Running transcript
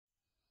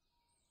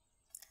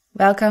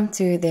Welcome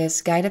to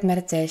this guided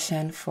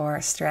meditation for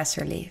stress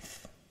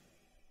relief.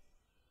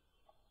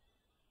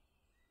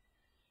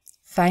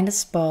 Find a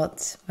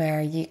spot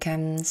where you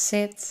can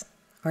sit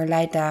or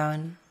lie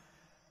down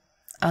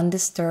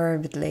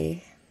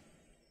undisturbedly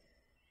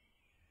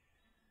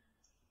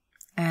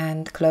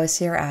and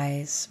close your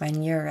eyes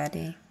when you're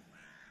ready.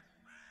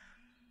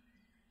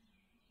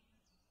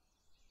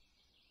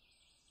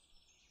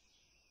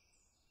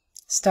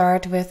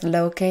 Start with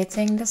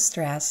locating the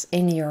stress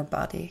in your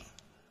body.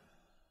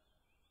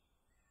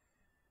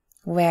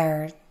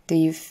 Where do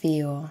you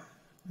feel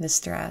the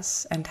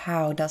stress and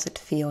how does it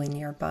feel in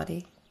your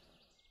body?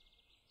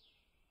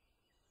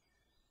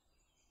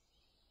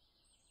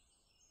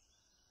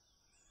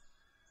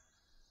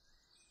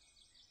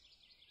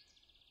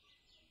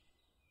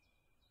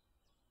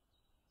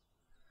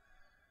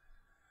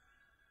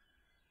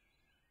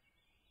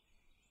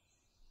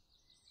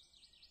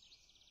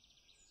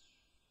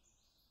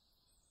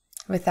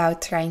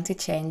 Without trying to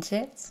change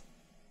it,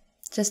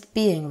 just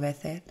being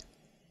with it.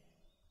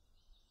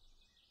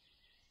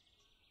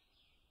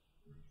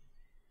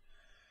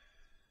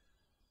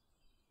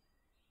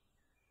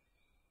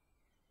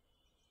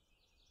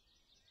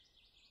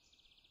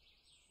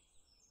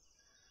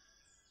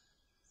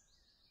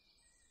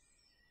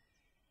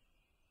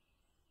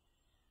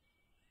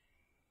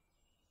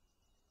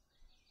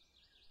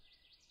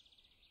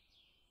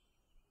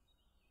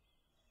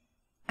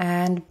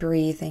 And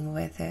breathing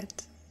with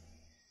it.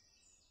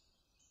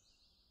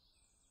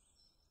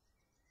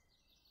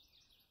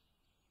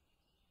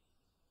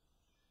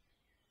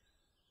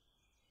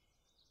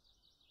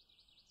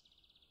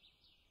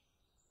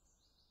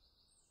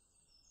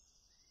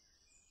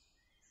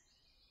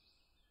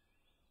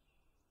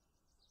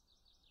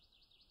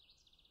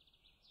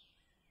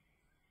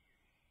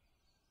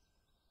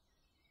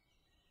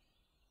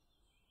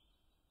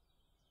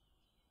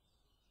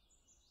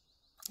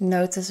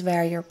 Notice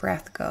where your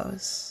breath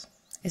goes.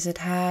 Is it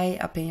high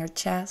up in your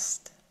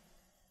chest?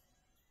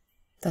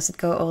 Does it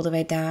go all the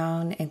way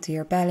down into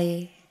your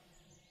belly?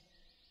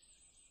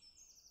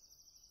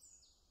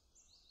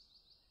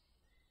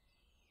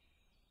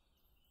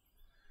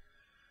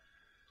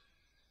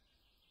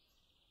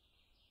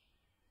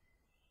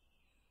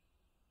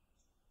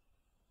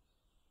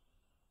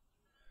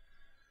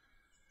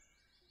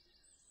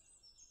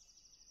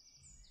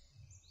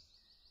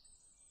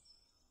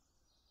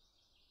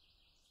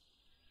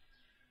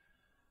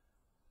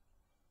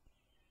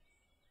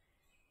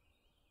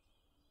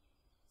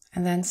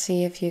 And then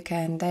see if you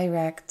can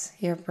direct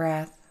your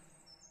breath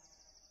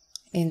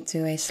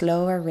into a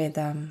slower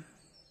rhythm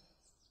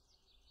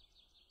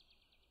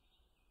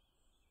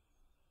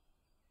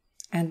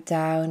and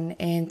down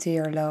into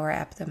your lower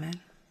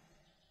abdomen.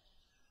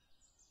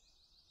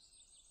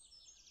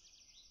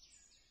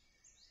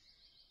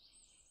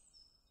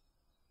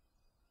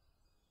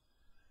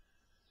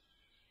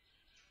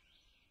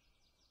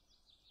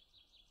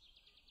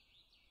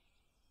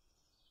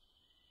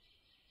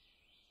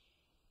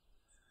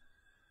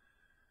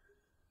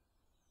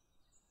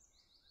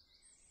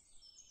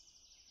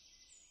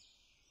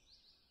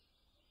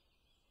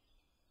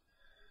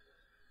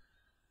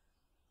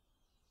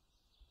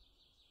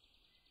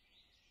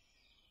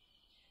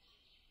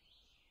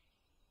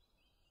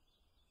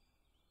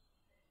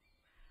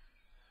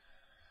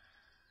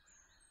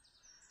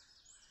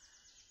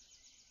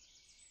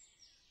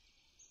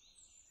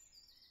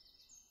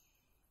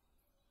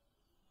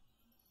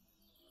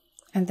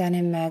 And then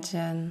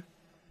imagine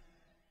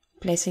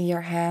placing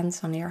your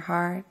hands on your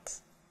heart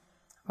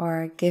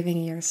or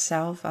giving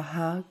yourself a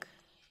hug.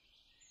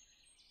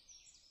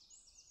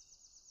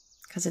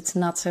 Because it's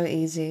not so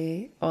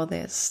easy, all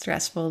this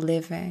stressful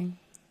living.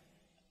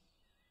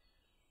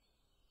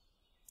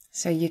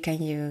 So you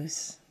can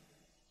use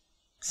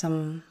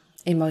some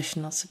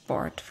emotional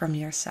support from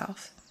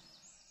yourself.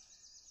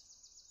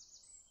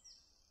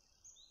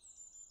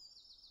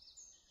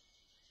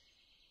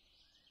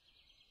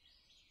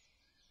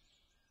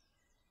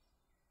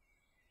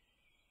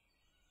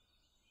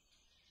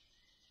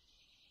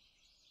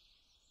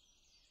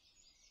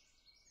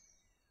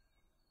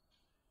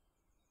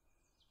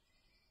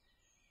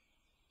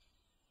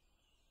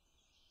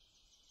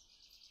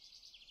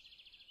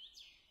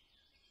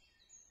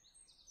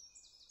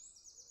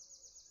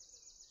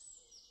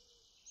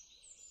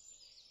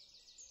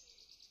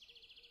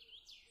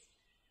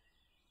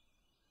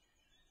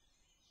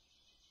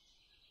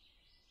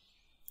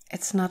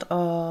 It's not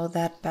all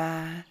that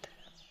bad.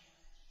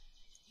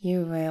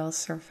 You will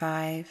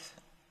survive.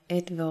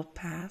 It will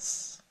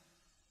pass.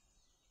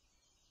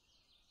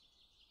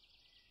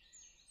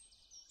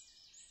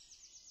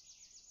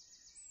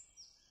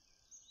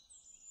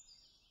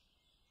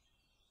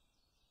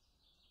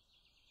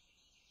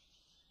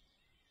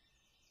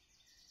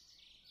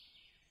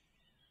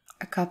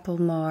 A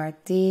couple more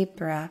deep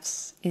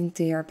breaths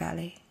into your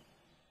belly.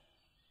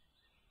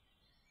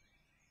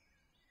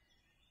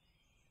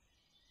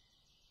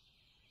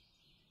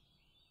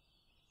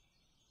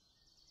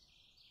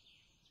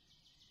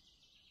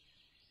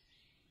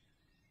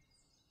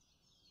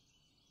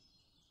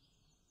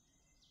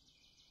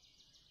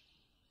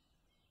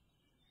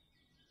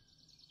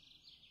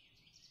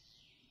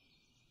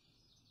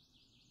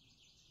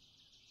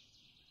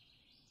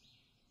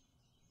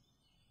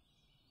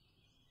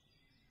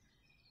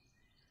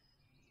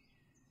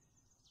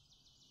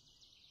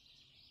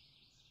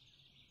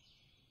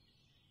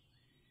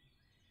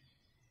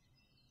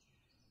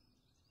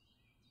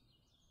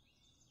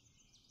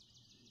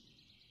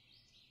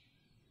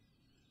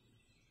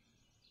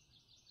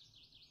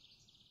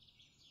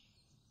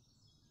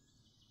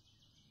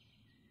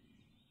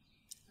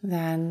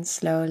 Then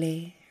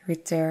slowly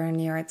return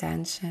your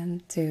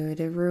attention to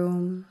the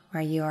room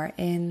where you are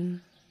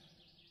in.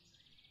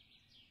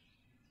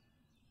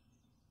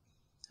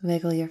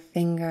 Wiggle your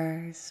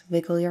fingers,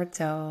 wiggle your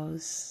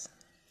toes.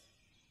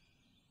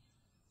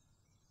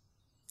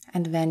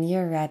 And when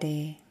you're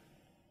ready,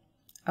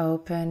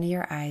 open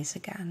your eyes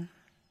again.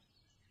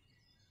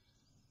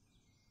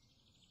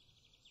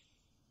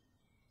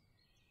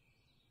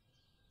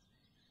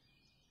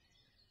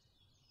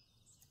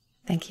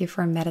 Thank you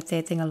for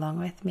meditating along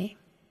with me.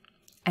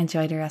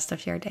 Enjoy the rest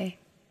of your day.